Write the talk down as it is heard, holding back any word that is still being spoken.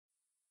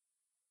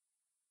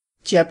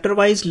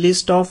chapter-wise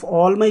list of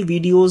all my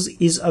videos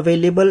is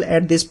available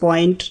at this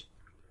point.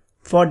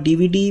 For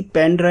DVD,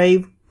 pen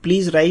drive,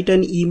 please write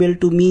an email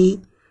to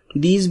me.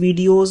 These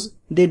videos,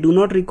 they do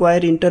not require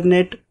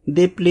internet,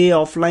 they play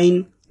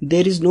offline,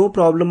 there is no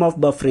problem of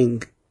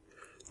buffering.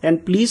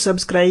 And please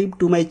subscribe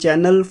to my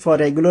channel for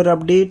regular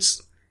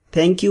updates.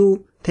 Thank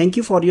you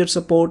for your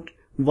support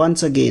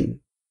once again.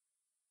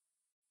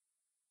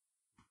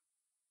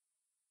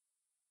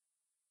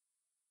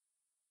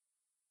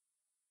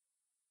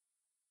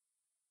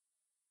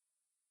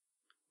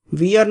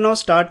 We are now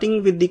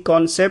starting with the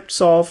concepts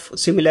of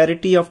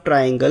similarity of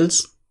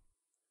triangles,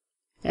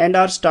 and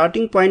our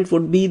starting point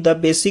would be the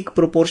basic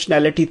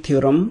proportionality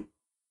theorem.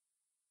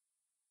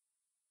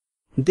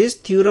 This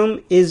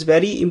theorem is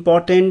very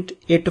important.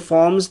 It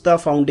forms the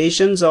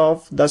foundations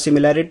of the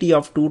similarity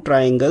of two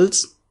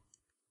triangles.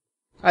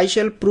 I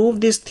shall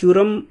prove this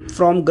theorem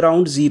from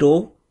ground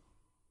zero,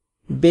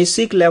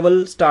 basic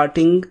level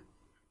starting,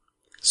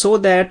 so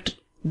that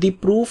the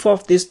proof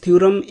of this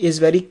theorem is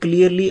very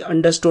clearly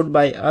understood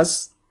by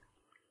us.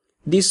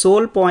 The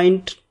sole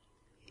point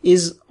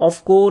is,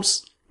 of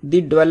course,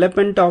 the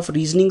development of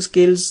reasoning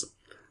skills,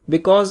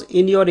 because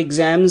in your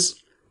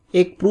exams,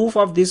 a proof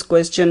of this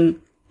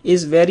question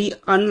is very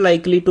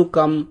unlikely to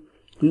come.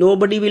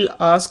 Nobody will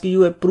ask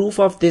you a proof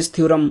of this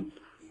theorem,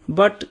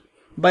 but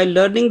by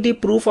learning the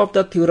proof of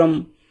the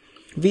theorem,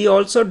 we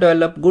also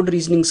develop good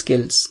reasoning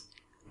skills.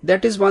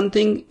 That is one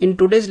thing. In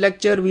today's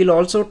lecture, we'll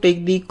also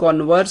take the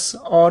converse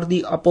or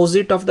the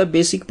opposite of the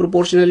basic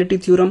proportionality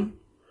theorem.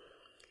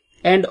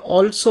 And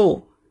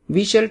also,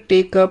 we shall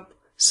take up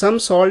some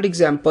solved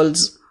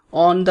examples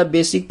on the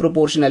basic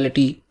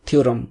proportionality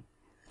theorem.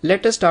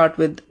 Let us start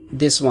with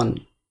this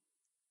one.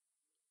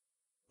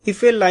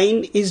 If a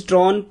line is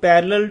drawn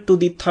parallel to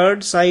the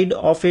third side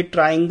of a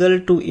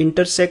triangle to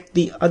intersect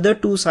the other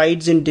two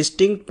sides in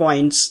distinct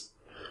points,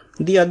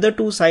 the other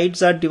two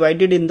sides are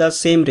divided in the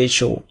same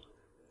ratio.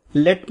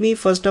 Let me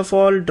first of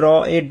all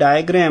draw a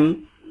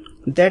diagram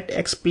that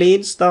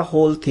explains the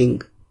whole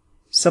thing.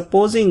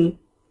 Supposing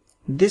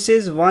this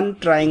is one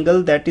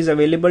triangle that is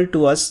available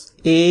to us,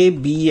 A,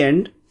 B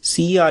and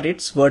C are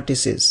its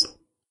vertices.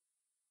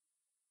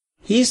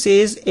 He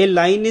says a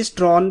line is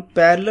drawn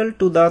parallel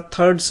to the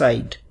third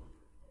side.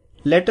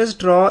 Let us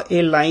draw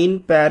a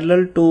line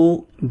parallel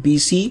to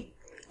BC.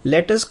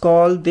 Let us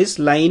call this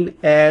line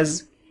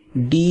as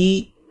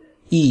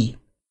DE.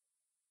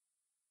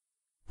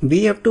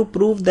 We have to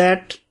prove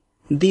that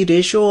the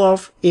ratio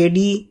of AD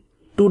to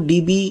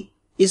DB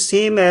is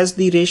same as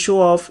the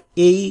ratio of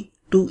AE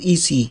to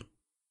EC.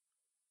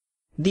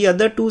 The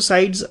other two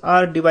sides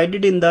are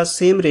divided in the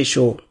same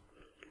ratio.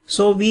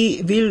 So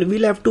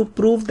we'll have to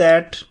prove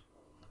that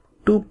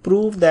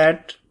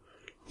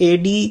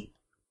AD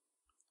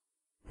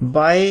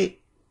by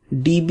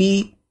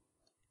DB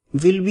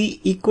will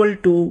be equal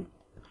to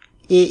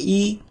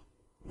AE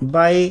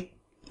by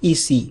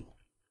EC.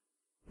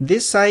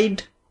 This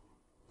side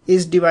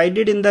is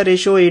divided in the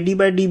ratio AD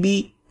by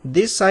DB.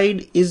 This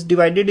side is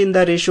divided in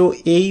the ratio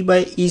AE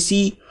by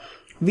EC.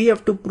 We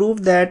have to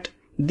prove that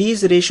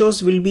these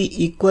ratios will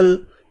be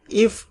equal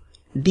if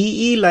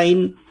DE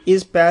line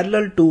is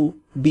parallel to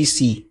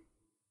BC.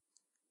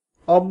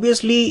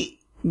 Obviously,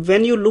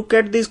 when you look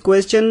at this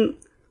question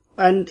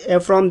and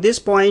from this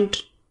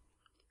point,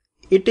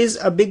 it is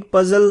a big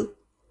puzzle.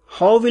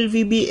 How will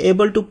we be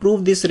able to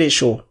prove this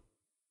ratio?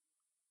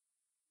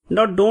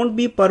 Now don't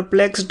be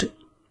perplexed.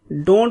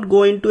 Don't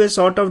go into a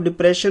sort of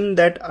depression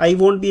that I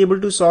won't be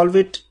able to solve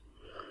it.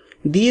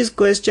 These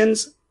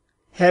questions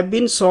have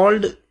been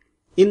solved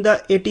in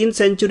the 18th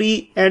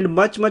century and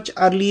much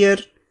earlier.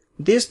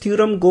 This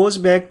theorem goes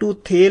back to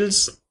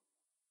Thales,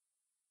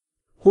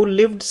 who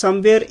lived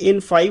somewhere in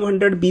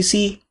 500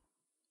 BC,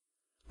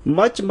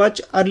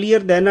 much earlier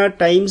than our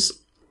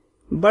times.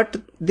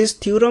 But this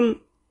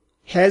theorem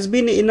has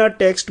been in our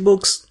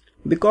textbooks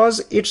because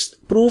its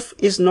proof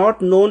is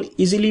not known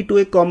easily to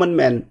a common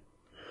man.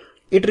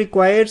 It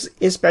requires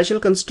a special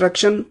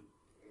construction.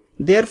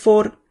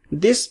 Therefore,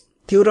 this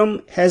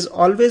theorem has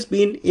always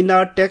been in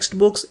our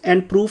textbooks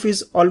and proof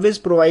is always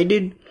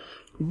provided.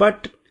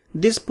 But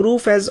this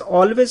proof has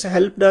always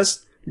helped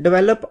us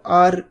develop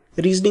our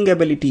reasoning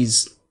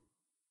abilities.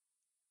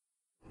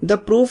 The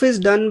proof is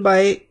done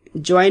by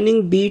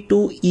joining B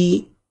to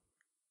E.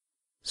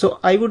 So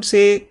I would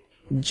say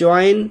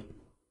join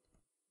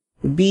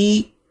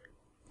B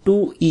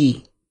to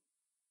E.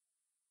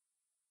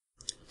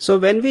 So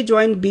when we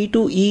join B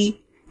to E,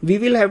 we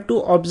will have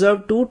to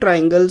observe two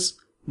triangles.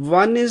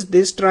 One is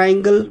this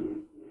triangle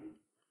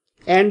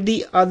and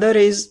the other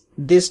is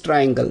this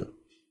triangle.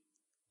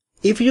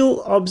 If you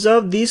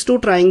observe these two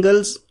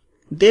triangles,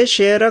 they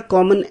share a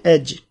common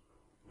edge.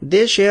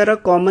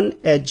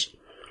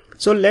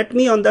 So let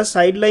me on the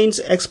sidelines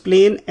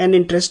explain an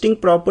interesting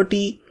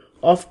property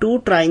of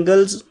two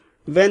triangles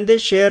when they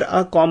share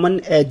a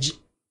common edge.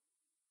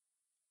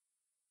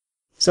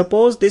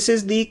 Suppose this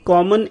is the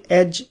common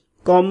edge,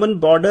 common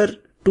border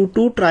to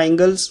two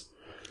triangles.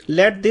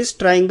 Let this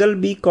triangle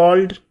be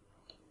called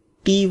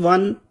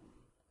T1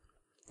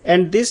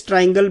 and this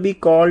triangle be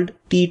called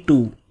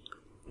T2.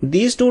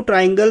 These two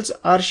triangles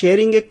are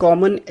sharing a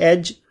common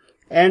edge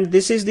and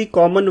this is the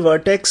common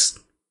vertex.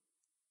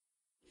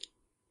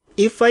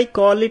 If I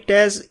call it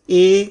as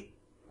A,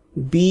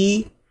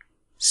 B,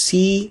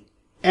 C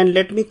and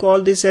let me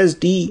call this as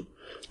D,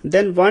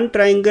 then one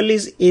triangle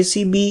is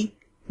ACB,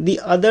 the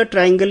other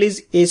triangle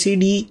is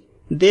ACD.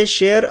 They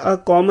share a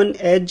common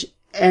edge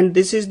and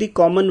this is the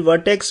common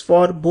vertex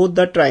for both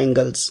the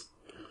triangles.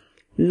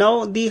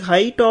 Now the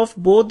height of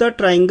both the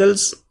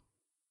triangles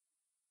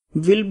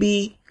will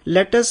be,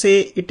 let us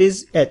say it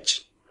is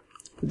H.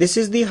 This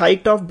is the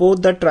height of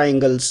both the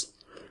triangles.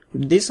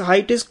 This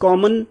height is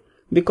common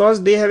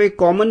because they have a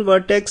common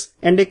vertex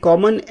and a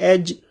common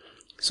edge.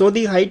 So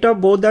the height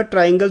of both the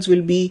triangles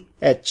will be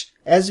H,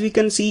 as we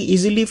can see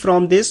easily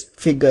from this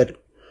figure.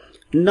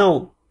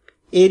 Now,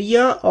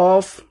 area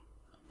of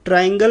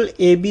triangle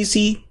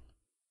ABC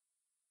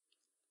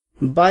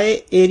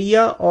by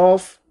area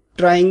of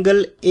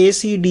triangle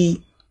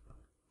ACD,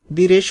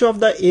 the ratio of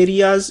the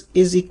areas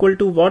is equal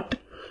to what?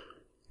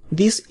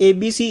 This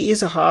ABC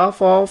is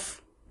half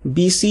of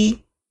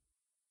BC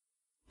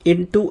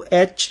into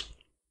H,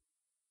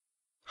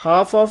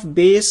 half of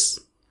base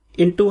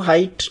into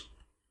height.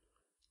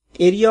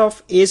 Area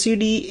of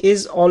ACD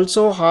is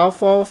also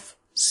half of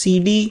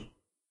CD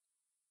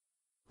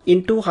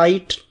into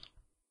height,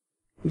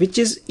 which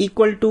is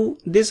equal to,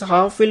 this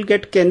half will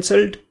get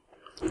cancelled,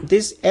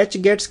 this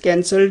H gets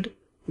cancelled,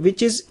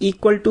 which is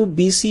equal to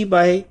BC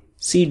by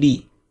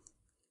CD.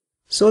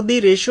 So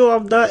the ratio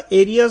of the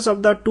areas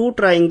of the two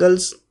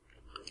triangles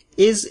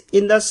is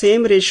in the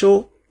same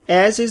ratio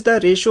as is the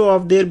ratio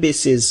of their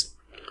bases.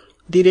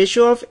 The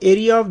ratio of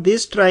area of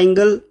this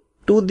triangle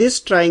to this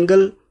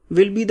triangle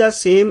will be the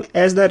same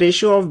as the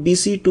ratio of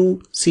BC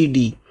to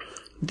CD.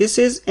 This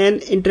is an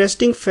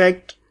interesting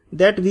fact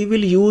that we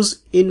will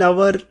use in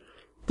our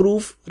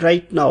proof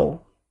right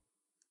now.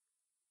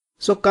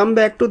 So come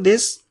back to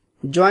this,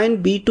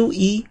 join B to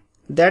E,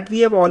 that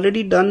we have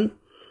already done,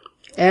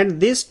 and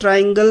this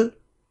triangle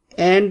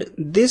and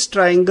this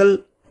triangle,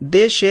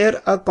 they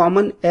share a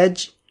common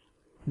edge.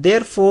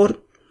 Therefore,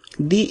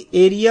 the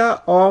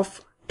area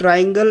of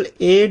triangle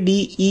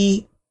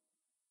ADE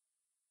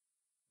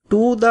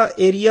to the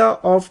area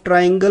of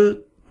triangle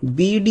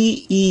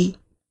BDE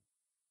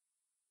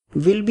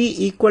will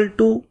be equal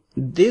to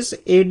this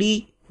AD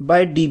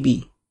by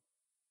DB.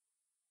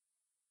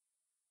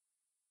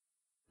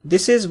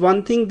 This is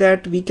one thing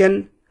that we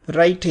can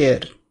write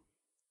here.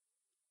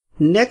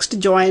 Next,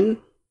 join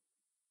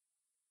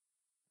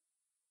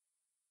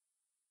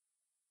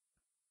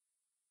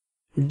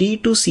D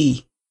to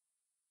C.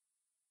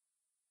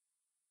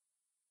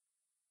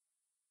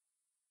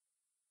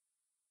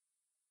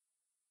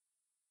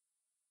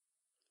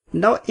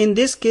 Now in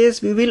this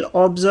case we will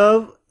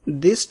observe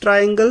this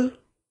triangle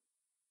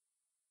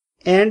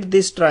and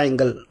this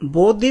triangle.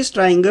 Both these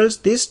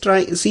triangles,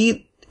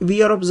 see,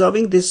 we are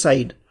observing this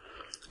side.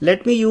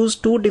 Let me use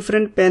two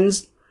different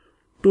pens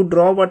to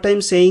draw what I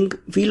am saying.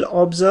 We'll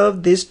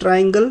observe this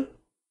triangle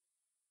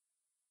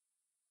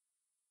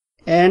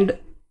and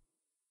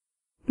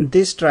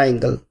this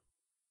triangle.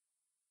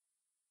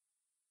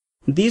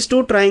 These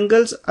two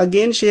triangles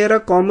again share a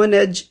common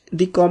edge.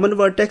 The common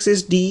vertex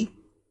is D.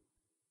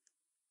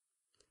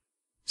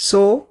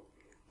 So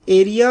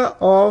area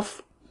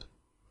of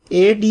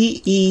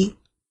ADE,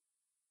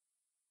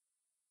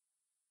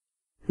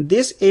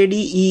 this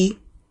ADE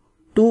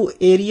to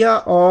area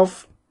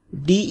of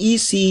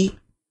DEC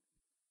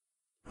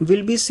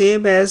will be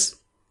same as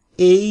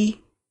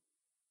AE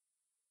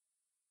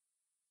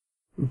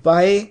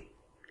by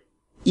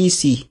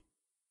EC.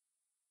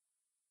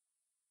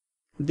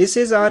 This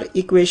is our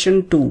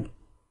equation 2.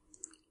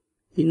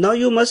 Now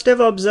you must have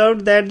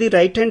observed that the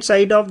right hand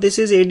side of this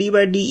is AD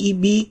by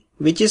DEB,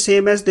 which is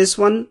same as this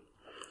one.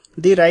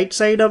 The right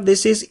side of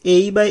this is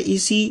AE by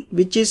EC,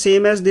 which is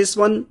same as this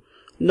one.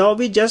 Now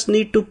we just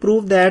need to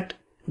prove that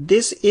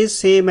this is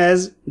same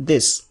as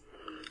this.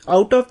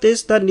 Out of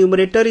this, the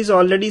numerator is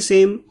already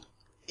same,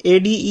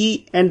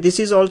 ADE, and this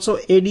is also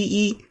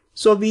ADE.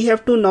 So we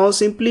have to now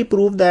simply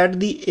prove that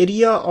the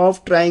area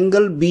of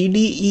triangle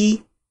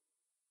BDE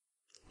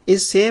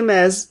is same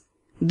as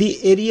the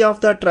area of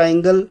the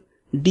triangle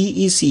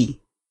DEC.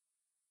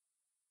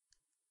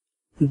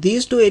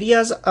 These two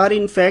areas are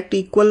in fact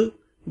equal,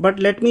 but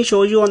let me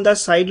show you on the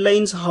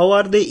sidelines how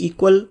are they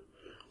equal.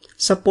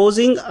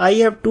 Supposing I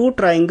have two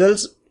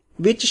triangles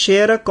which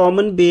share a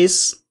common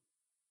base.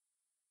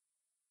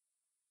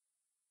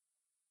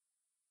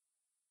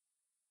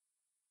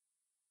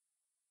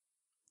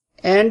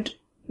 And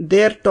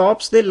their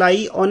tops, they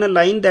lie on a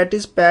line that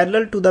is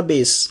parallel to the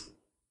base.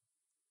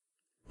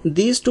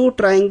 These two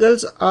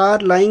triangles are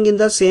lying in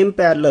the same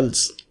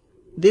parallels.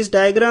 This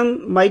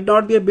diagram might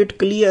not be a bit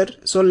clear,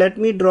 so let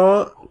me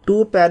draw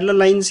two parallel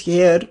lines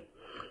here.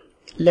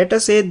 Let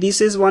us say this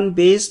is one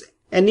base.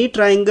 Any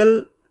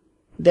triangle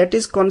that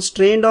is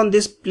constrained on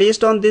this,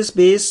 placed on this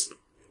base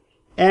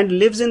and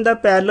lives in the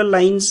parallel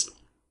lines,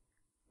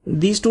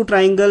 these two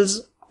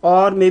triangles,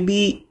 or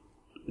maybe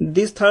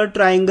this third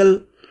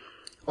triangle,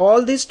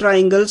 All these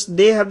triangles,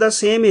 they have the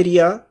same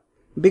area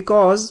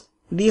because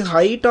the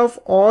height of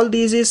all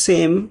these is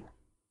same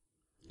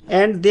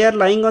and they are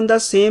lying on the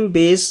same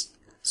base.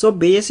 So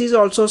base is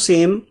also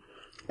same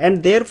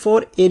and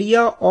therefore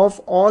area of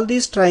all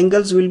these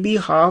triangles will be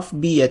half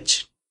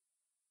BH.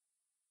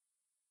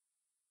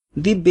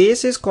 The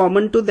base is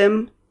common to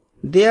them.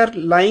 They are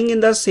lying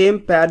in the same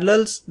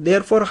parallels.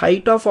 Therefore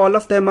height of all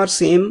of them are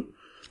same.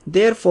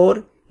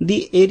 Therefore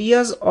the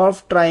areas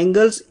of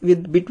triangles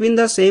between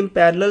the same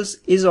parallels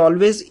is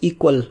always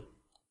equal.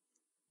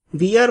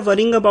 We are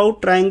worrying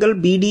about triangle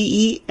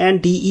BDE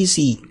and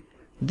DEC.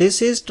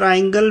 This is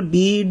triangle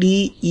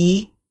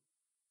BDE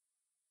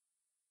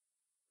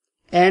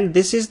and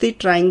this is the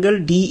triangle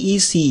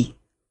DEC.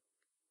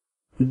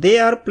 They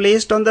are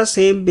placed on the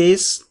same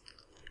base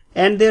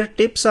and their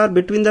tips are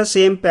between the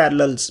same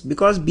parallels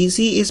because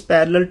BC is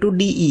parallel to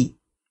DE.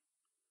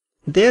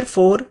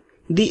 Therefore,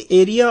 the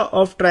area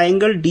of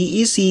triangle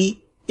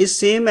DEC is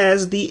same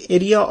as the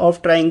area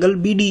of triangle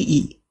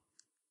BDE.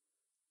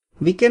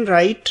 We can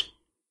write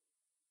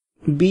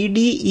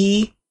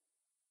BDE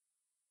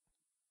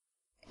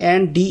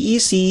and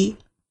DEC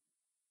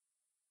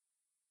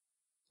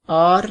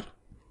are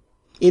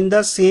in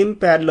the same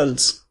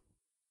parallels.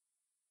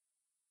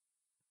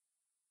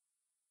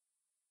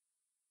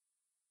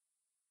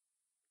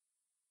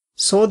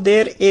 So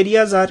their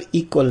areas are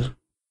equal.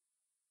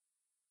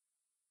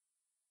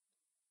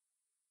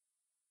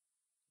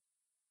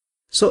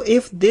 So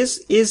if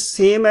this is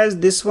same as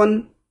this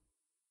one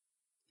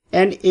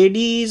and AD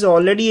is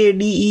already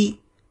ADE,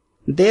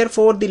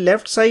 therefore the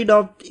left side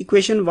of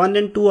equation 1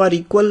 and 2 are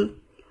equal.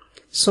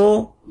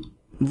 So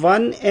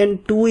 1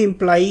 and 2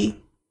 imply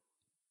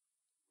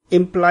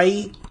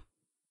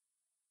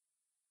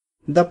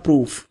the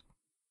proof.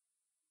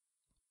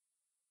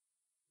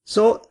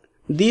 So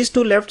these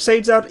two left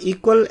sides are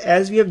equal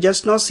as we have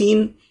just now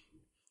seen.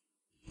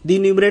 The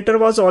numerator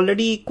was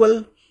already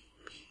equal.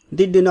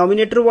 The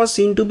denominator was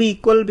seen to be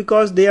equal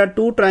because they are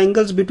two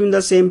triangles between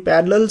the same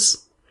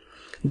parallels.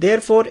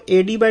 Therefore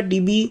AD by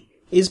DB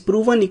is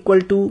proven equal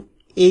to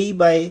AE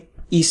by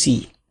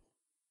EC.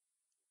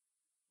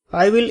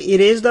 I will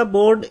erase the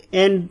board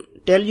and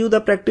tell you the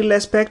practical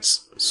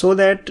aspects so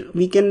that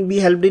we can be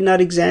helped in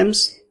our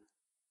exams.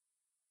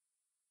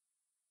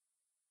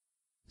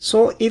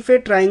 So if a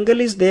triangle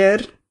is there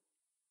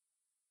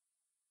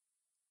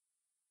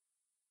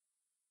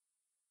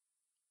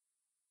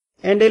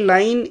and a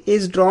line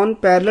is drawn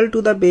parallel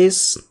to the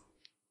base,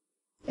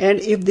 and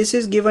if this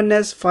is given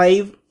as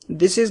 5,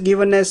 this is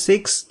given as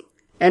 6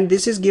 and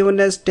this is given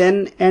as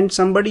 10 and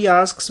somebody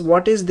asks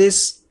what is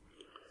this,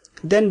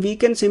 then we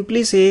can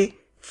simply say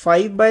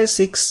 5 by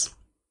 6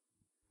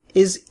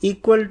 is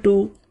equal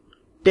to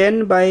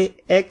 10 by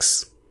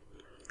x.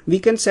 We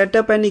can set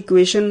up an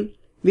equation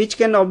which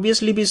can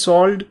obviously be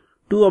solved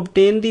to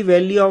obtain the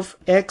value of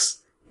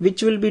x,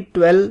 which will be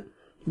 12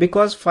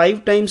 because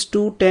 5 times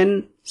 2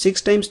 10,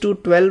 6 times 2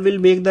 12 will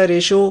make the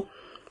ratio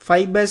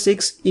 5 by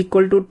 6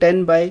 equal to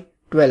 10 by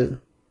 12.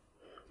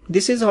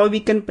 This is how we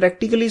can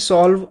practically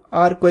solve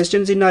our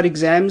questions in our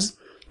exams.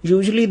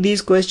 Usually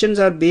these questions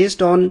are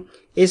based on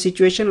a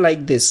situation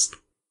like this.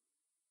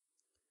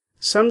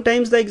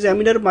 Sometimes the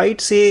examiner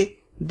might say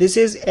this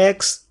is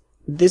x,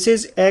 this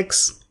is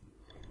x,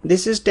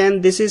 this is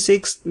 10, this is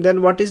 6,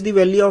 then what is the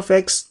value of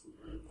x?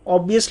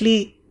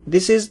 Obviously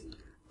this is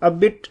a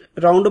bit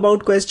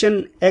roundabout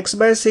question. X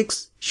by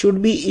 6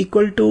 should be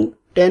equal to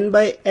 10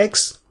 by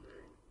x.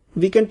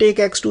 We can take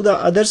x to the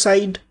other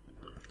side.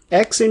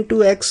 X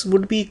into x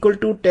would be equal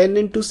to 10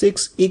 into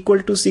 6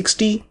 equal to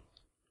 60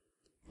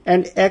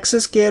 and x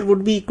square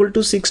would be equal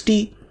to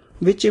 60,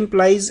 which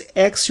implies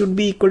x should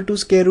be equal to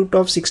square root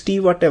of 60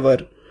 whatever.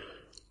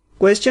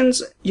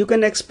 Questions you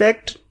can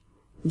expect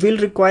will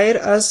require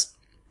us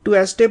to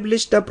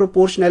establish the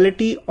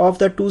proportionality of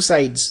the two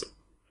sides.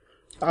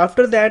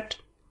 After that,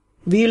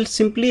 we'll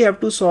simply have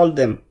to solve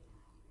them.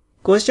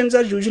 Questions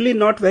are usually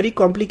not very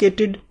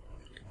complicated,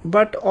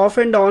 but off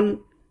and on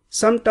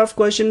some tough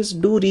questions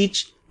do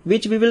reach,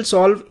 which we will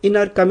solve in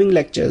our coming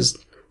lectures.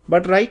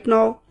 But right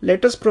now,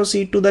 let us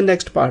proceed to the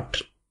next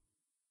part.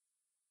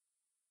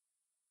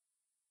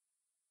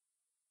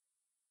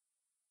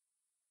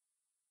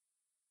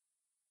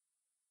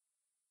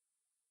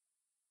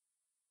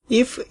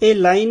 If a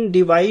line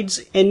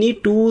divides any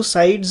two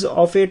sides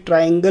of a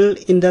triangle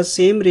in the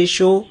same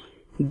ratio,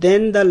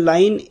 then the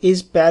line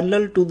is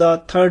parallel to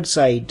the third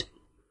side.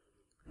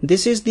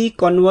 This is the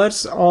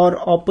converse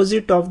or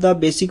opposite of the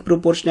basic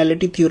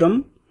proportionality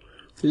theorem.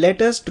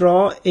 Let us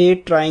draw a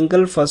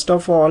triangle first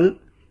of all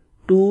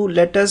to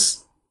let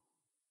us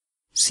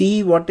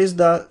see what is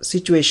the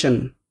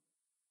situation.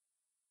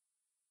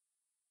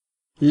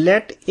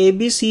 Let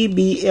ABC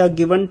be a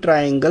given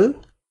triangle.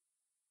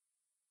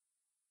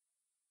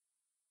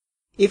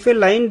 If a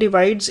line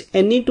divides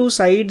any two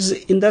sides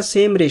in the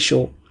same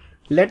ratio,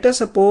 let us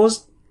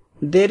suppose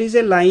there is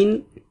a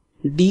line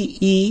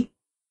DE.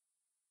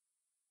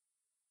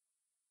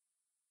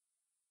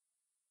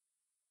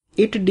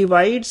 It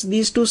divides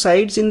these two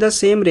sides in the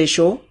same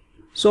ratio.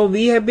 So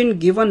we have been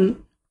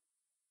given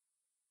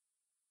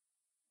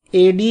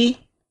AD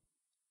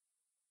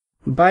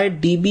by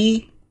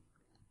DB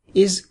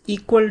is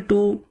equal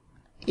to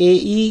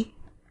AE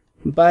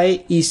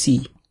by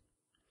EC.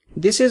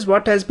 This is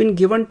what has been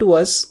given to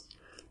us,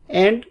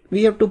 and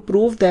we have to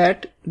prove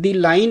that the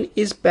line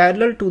is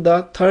parallel to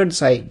the third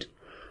side.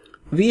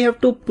 We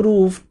have to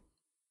prove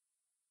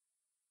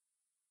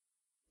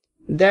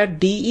that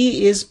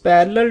DE is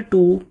parallel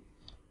to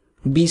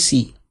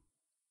BC.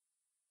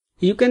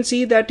 You can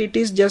see that it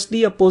is just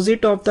the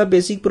opposite of the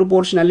basic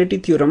proportionality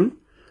theorem,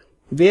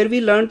 where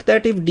we learnt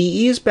that if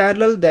DE is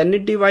parallel then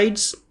it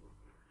divides.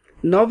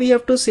 Now we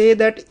have to say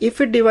that if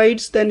it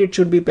divides then it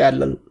should be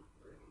parallel.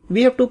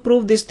 We have to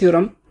prove this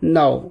theorem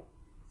now.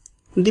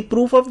 The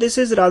proof of this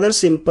is rather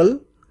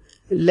simple.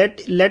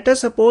 Let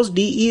us suppose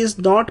DE is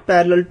not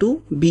parallel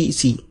to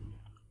BC.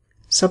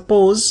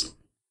 Suppose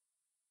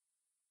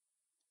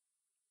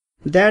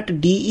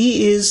that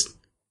DE is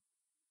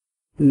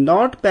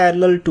not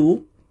parallel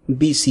to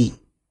BC.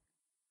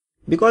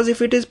 Because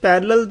if it is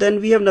parallel then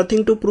we have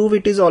nothing to prove,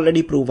 it is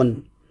already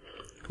proven.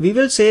 We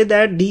will say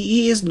that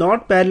DE is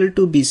not parallel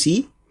to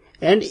BC,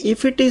 and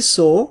if it is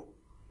so,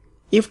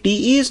 if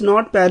DE is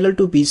not parallel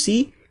to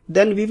BC,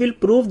 then we will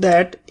prove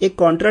that a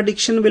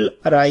contradiction will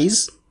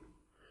arise,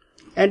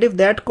 and if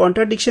that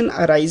contradiction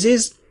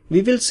arises,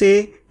 we will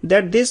say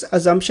that this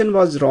assumption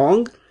was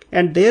wrong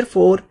and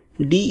therefore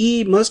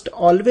DE must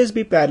always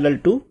be parallel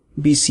to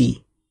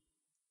BC.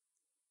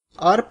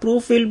 Our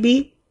proof will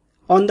be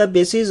on the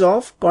basis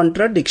of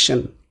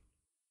contradiction.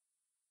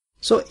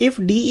 So if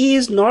DE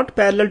is not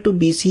parallel to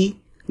BC,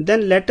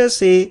 then let us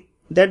say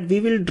that we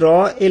will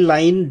draw a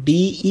line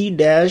DE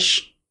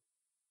dash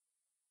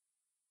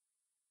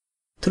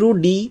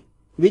through D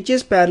which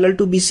is parallel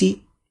to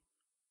BC.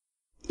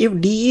 If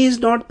DE is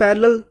not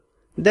parallel,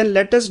 then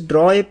let us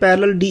draw a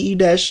parallel DE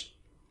dash,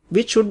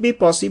 which should be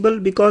possible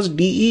because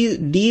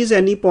D is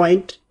any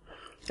point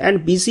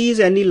and BC is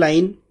any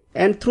line,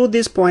 and through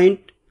this point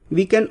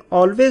we can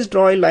always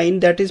draw a line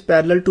that is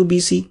parallel to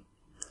BC.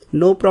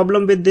 No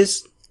problem with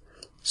this.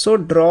 So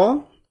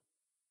draw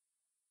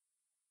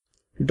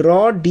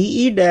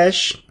DE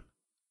dash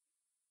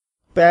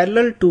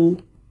parallel to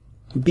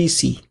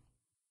BC.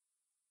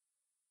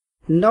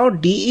 Now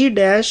DE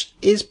dash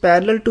is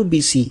parallel to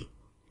BC.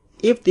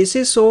 If this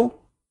is so,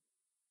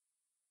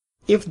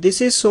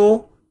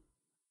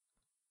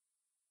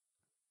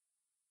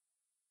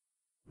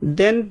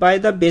 then by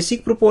the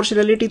basic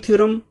proportionality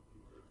theorem,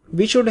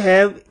 we should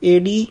have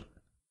AD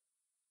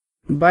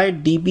by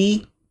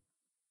DB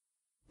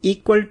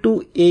equal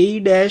to AE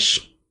dash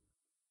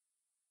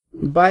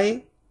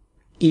by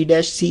E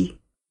dash C.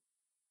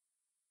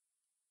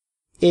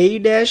 AE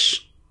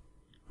dash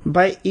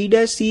by E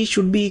dash C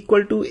should be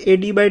equal to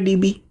AD by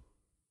DB,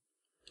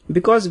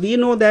 because we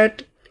know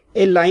that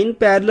a line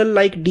parallel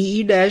like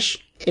DE dash,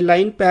 a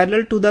line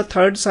parallel to the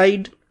third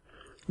side,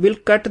 will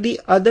cut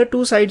the other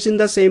two sides in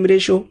the same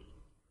ratio.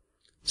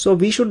 So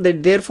we should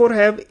therefore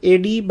have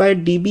AD by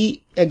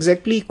DB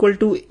exactly equal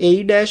to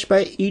AE dash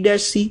by E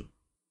dash C.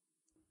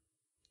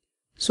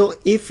 So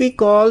if we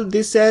call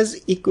this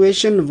as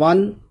equation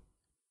 1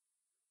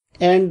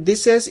 and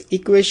this as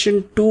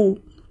equation 2,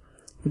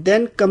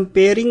 then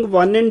comparing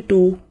 1 and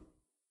 2,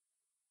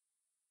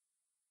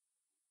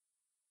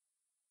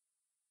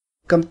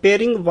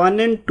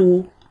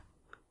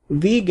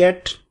 we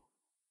get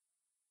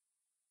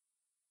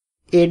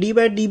AD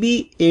by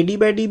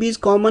DB is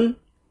common.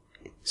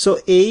 So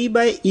AE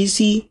by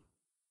EC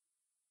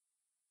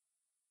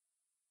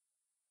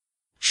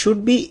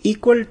should be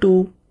equal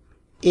to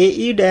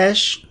AE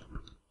dash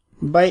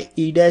by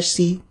E dash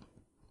C.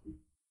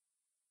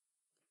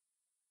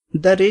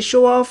 The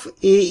ratio of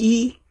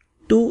AE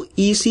to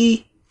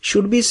EC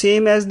should be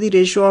same as the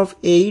ratio of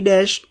AE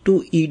dash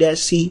to E dash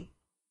C.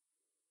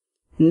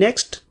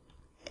 Next,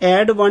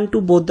 add 1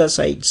 to both the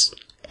sides.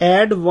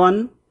 Add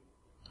 1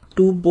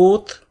 to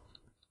both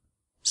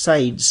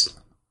sides.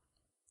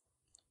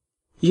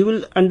 You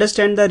will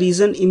understand the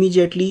reason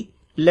immediately.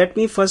 Let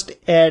me first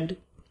add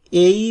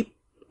AE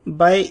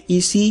by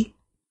EC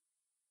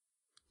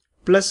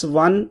plus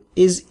 1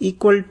 is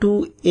equal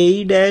to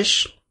AE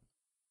dash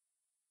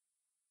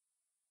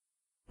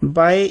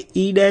by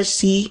E dash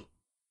C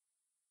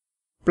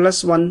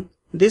plus 1.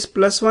 This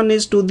plus 1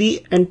 is to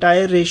the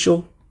entire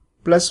ratio,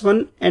 plus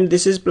 1, and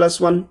this is plus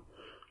 1,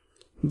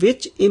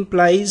 which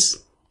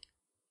implies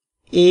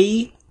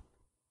AE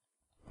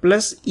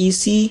plus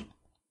EC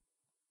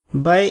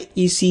by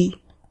EC.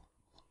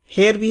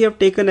 Here we have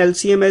taken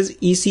LCM as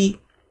EC,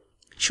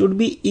 should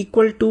be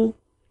equal to,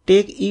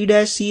 take E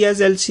dash C as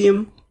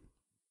LCM,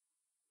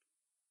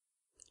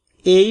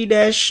 AE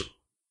dash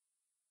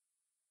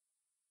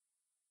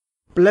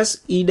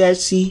plus E dash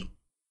C,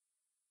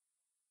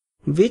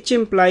 which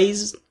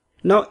implies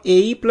now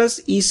AE plus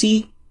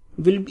EC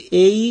will be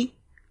AE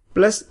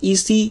plus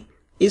EC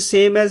is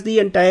same as the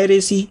entire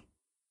AC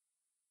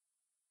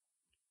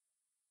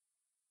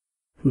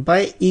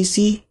by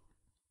EC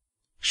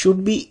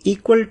should be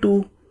equal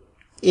to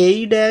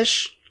AE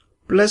dash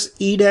plus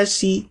E dash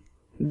C.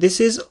 This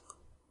is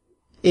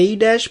AE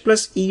dash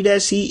plus E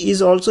dash C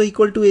is also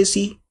equal to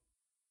AC.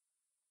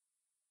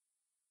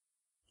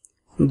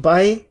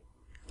 by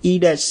E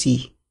dash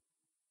C,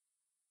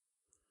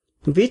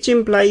 which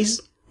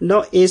implies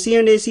now AC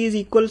and AC is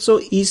equal, so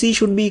EC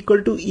should be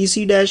equal to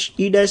EC dash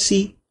E dash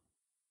C.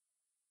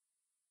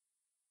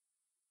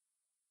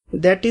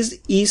 That is,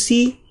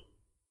 EC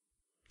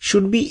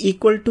should be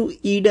equal to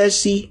E dash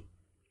C.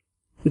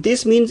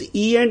 This means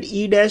E and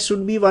E dash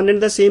should be one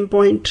and the same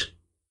point.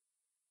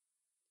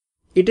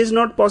 It is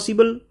not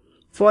possible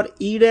for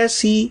E dash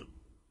C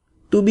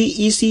to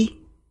be EC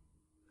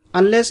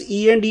unless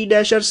E and E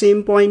dash are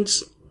same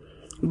points,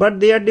 but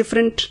they are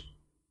different.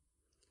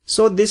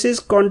 So this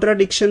is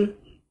contradiction.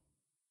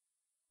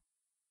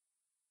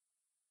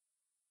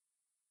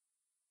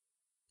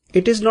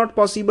 It is not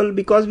possible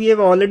because we have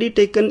already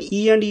taken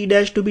E and E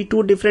dash to be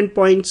two different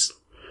points.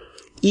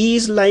 E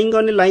is lying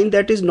on a line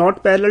that is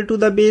not parallel to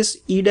the base.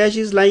 E dash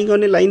is lying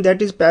on a line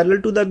that is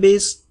parallel to the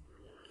base.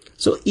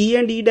 So E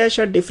and E dash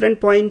are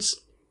different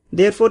points.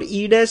 Therefore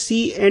E dash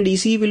C and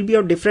EC will be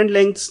of different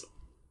lengths.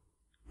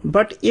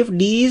 But if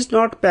D is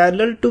not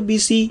parallel to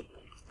BC,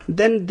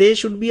 then they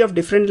should be of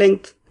different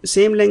length,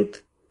 same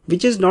length,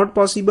 which is not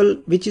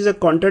possible, which is a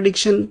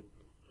contradiction.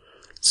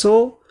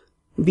 So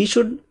this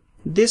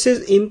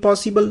is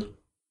impossible.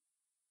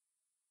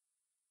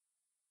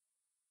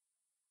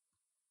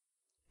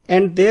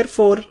 And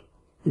therefore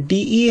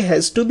DE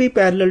has to be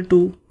parallel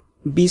to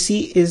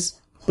BC is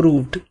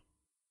proved.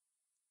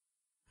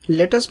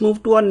 Let us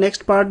move to our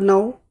next part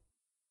now.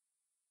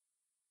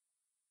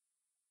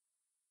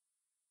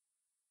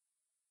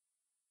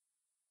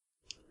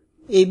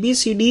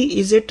 ABCD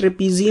is a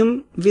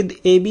trapezium with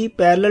AB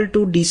parallel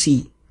to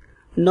DC.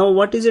 Now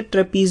what is a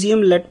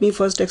trapezium? Let me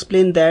first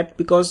explain that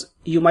because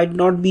you might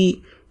not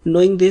be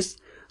knowing this.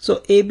 So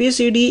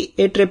ABCD,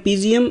 a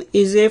trapezium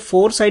is a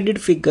four-sided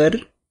figure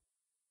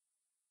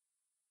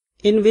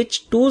in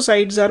which two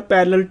sides are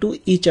parallel to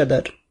each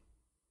other.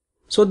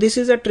 So this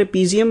is a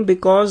trapezium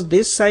because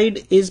this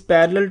side is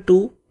parallel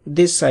to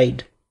this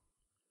side.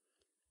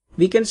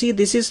 We can see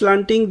this is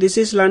slanting,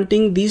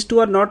 these two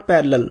are not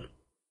parallel.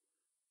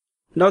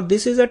 Now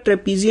this is a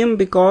trapezium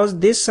because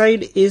this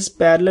side is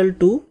parallel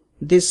to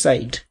this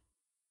side.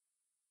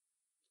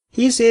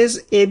 He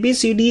says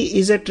ABCD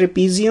is a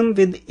trapezium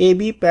with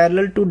AB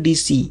parallel to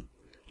DC.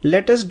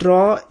 Let us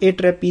draw a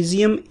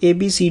trapezium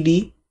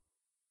ABCD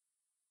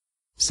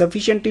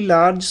sufficiently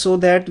large so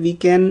that we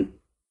can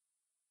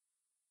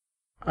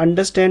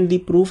understand the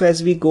proof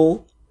as we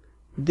go.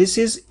 This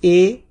is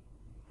A,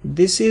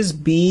 this is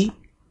B,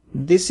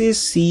 this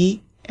is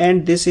C,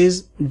 and this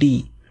is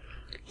D.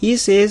 He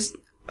says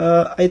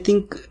I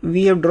think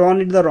we have drawn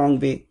it the wrong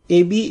way.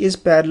 AB is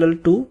parallel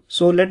to,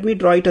 so let me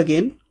draw it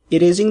again,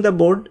 erasing the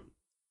board.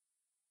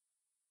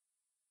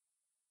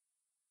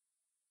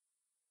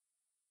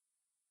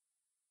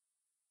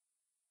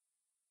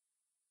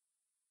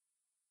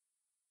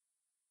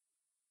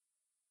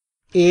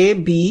 A,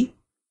 B,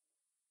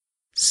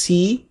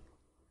 C,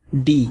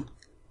 D.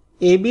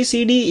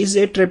 ABCD is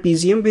a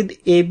trapezium with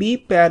AB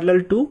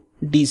parallel to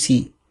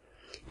DC.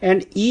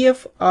 And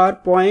EF are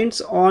points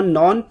on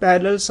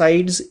non-parallel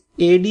sides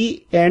AD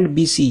and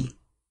BC.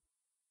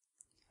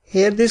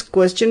 Here this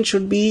question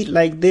should be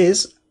like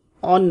this: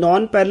 on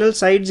non-parallel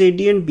sides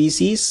AD and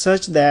BC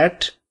such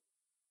that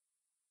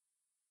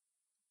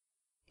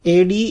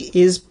AD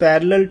is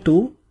parallel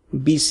to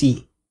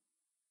BC.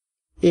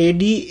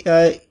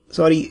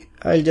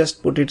 I'll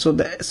just put it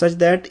such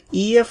that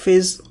EF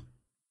is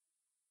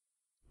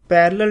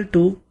parallel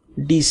to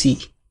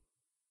DC.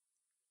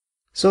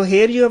 So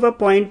here you have a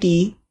point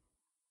E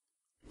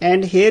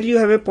and here you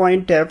have a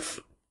point F.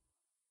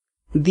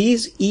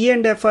 These E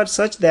and F are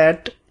such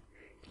that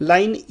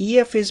line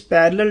EF is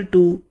parallel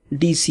to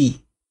DC.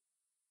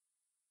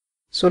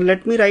 So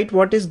let me write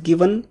what is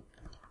given.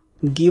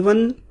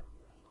 Given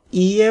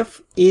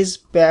EF is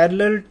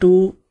parallel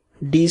to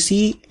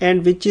DC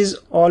and which is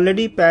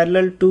already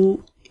parallel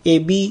to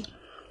AB.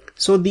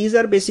 So these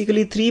are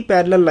basically three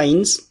parallel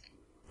lines.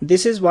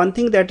 This is one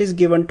thing that is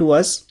given to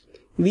us.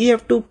 We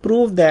have to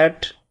prove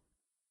that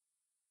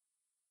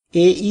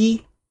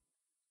AE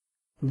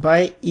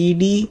by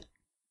ED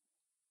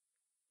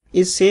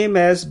is same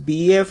as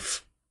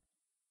BF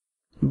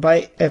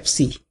by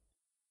FC.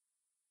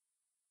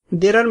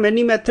 There are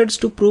many methods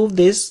to prove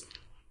this.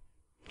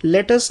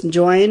 Let us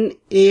join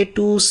A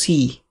to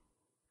C.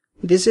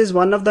 This is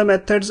one of the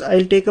methods.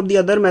 I'll take up the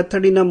other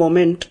method in a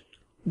moment.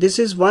 This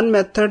is one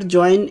method,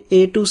 join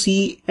A to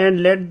C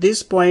and let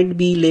this point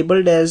be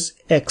labeled as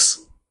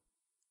X.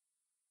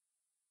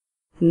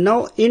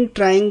 Now in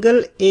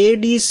triangle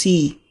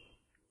ADC,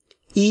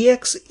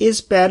 EX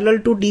is parallel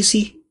to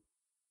DC.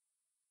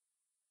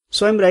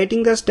 So I'm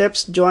writing the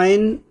steps: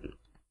 join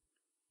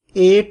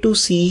A to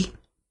C,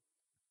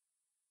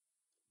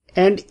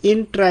 and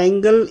in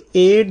triangle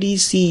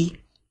ADC,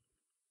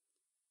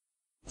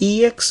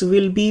 EX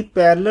will be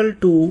parallel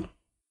to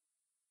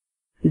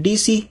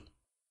DC,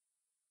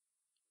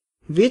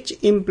 which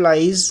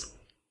implies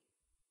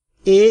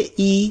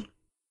AE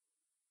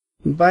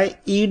by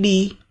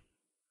ED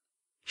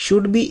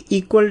should be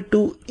equal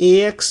to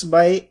AX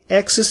by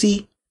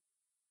XC.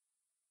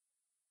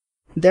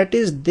 that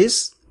is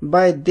this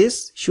by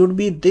this should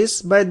be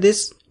this by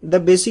this, the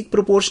basic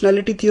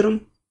proportionality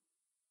theorem.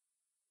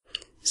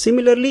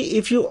 Similarly,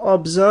 if you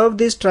observe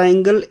this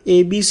triangle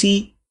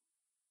ABC,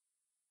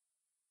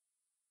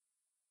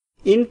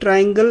 in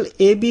triangle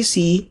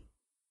ABC,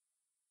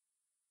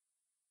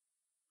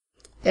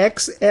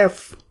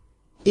 XF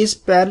is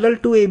parallel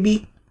to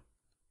AB,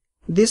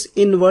 this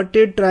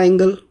inverted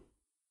triangle,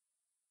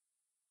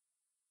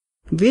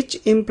 which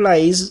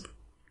implies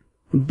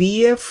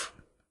BF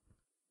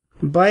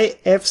by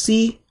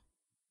FC,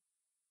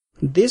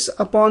 this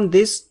upon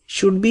this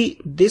should be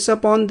this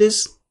upon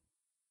this.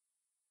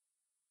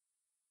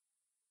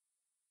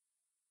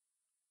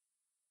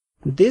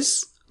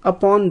 This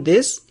upon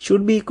this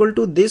should be equal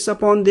to this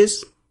upon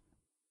this.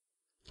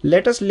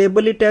 Let us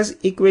label it as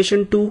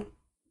equation 2.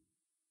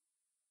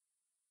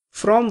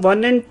 From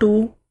 1 and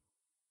 2,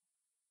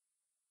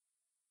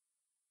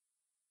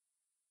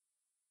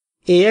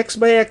 AX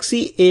by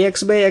XC,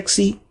 AX by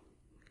XC,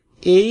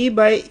 AE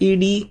by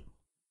ED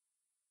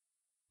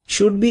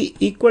should be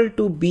equal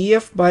to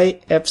BF by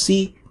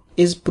FC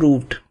is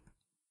proved.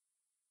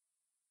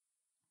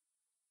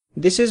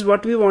 This is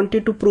what we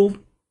wanted to prove.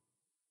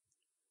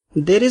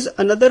 There is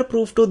another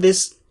proof to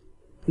this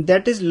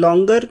that is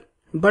longer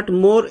but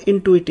more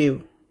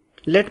intuitive.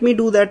 Let me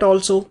do that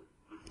also,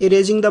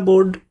 erasing the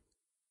board.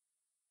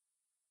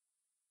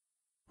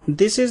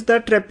 This is the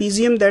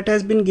trapezium that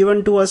has been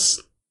given to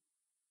us.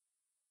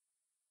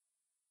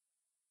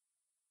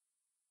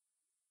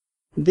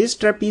 This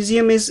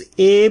trapezium is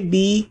A,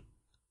 B,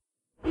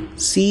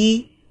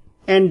 C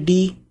and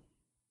D,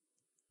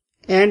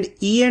 and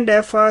E and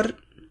F are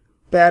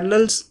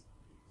parallels.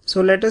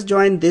 So let us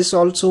join this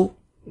also.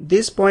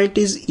 This point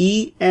is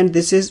E and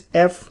this is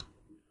F.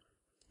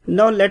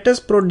 Now let us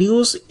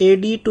produce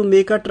AD to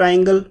make a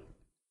triangle.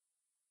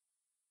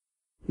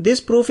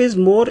 This proof is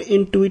more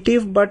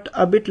intuitive but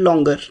a bit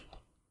longer.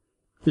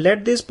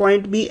 Let this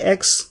point be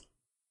X.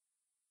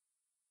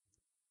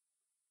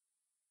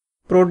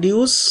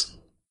 Produce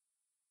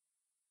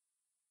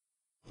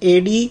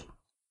AD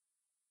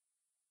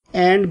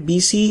and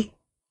BC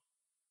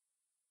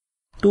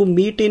to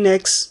meet in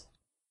X.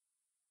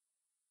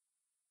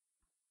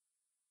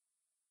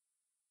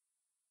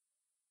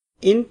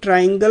 In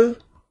triangle,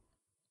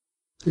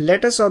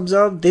 let us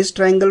observe this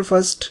triangle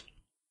first.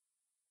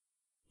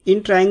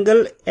 In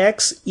triangle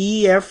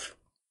XEF,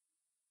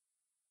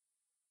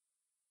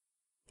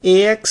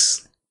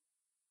 AX,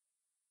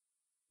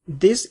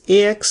 this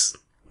AX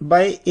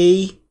by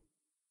AE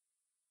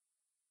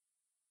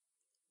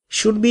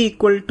should be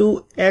equal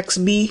to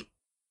XB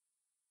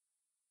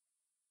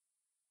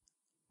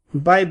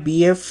by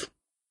BF.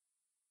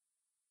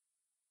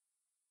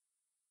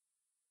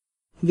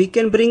 We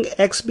can bring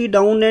XB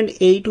down and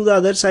AE to the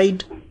other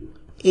side.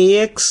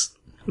 AX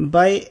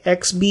by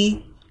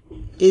XB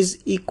is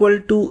equal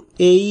to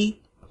AE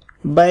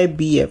by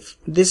BF.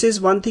 This is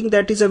one thing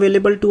that is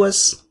available to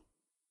us.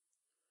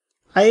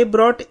 I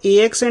brought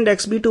AX and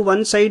XB to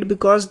one side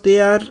because they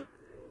are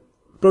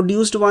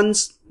produced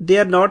ones. They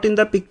are not in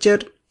the picture,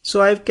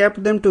 so I have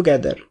kept them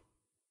together.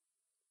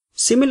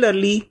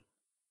 Similarly,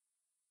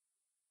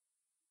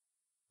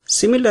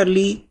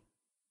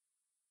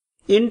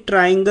 in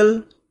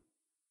triangle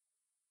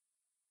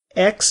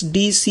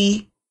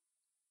XDC,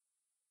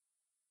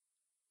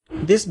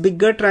 this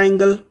bigger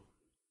triangle,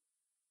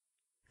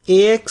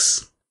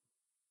 AX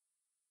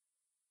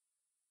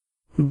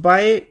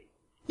by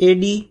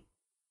AD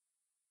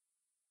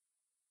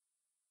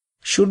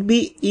should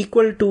be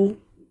equal to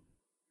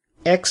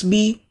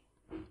XB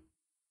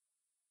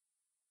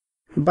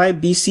by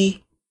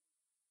BC.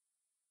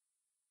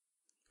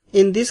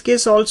 In this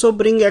case also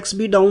bring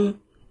XB down.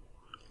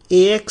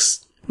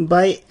 AX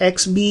by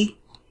XB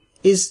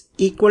is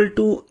equal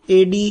to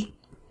AD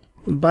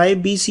by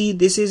BC.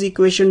 This is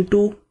equation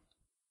 2.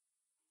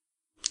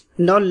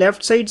 Now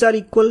left sides are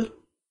equal.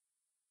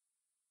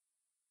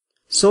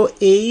 So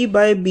AE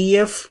by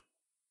BF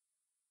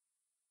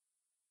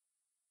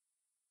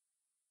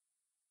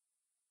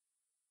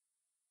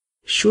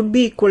should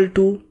be equal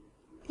to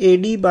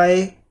AD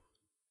by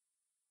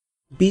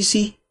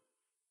BC.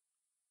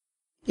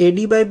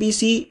 AD by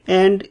BC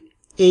and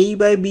AE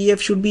by BF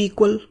should be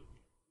equal,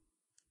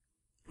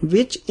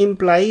 which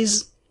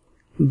implies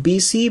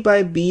BC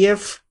by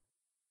BF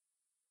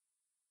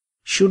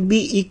should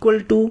be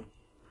equal to,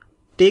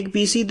 take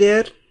BC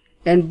there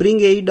and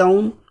bring AE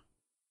down.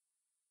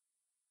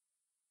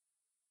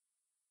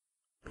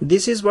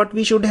 This is what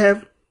we should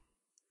have.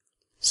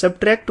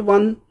 Subtract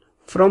 1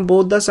 from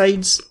both the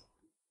sides.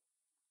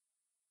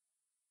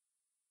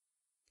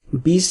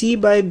 BC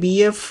by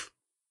BF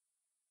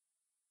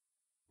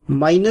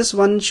minus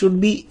 1 should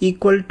be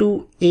equal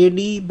to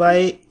AD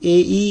by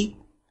AE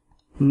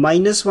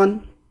minus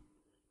 1.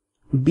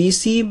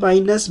 BC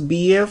minus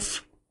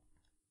BF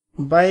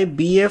by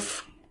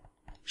BF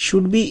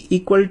should be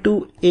equal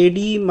to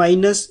AD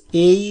minus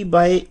AE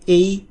by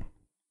AE.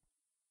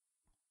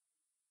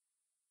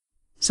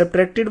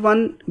 Subtracted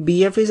 1,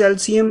 BF is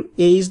LCM,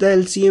 A is the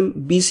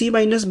LCM. BC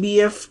minus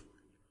BF,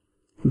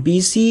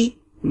 BC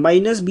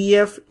minus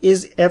BF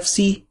is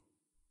FC.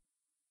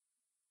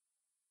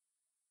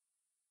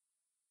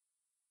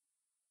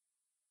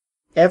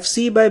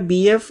 FC by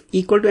BF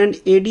equal to and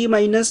AD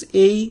minus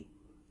AE.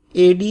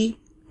 AD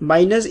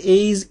minus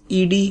A is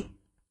ED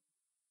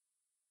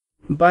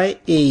by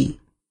AE,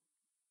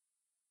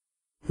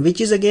 which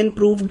is again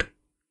proved.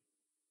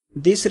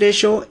 This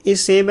ratio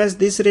is same as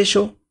this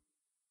ratio.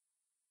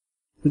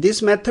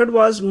 This method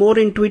was more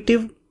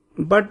intuitive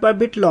but a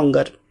bit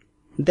longer.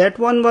 That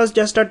one was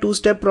just a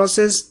two-step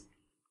process.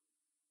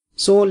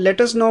 So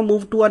let us now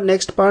move to our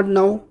next part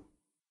now.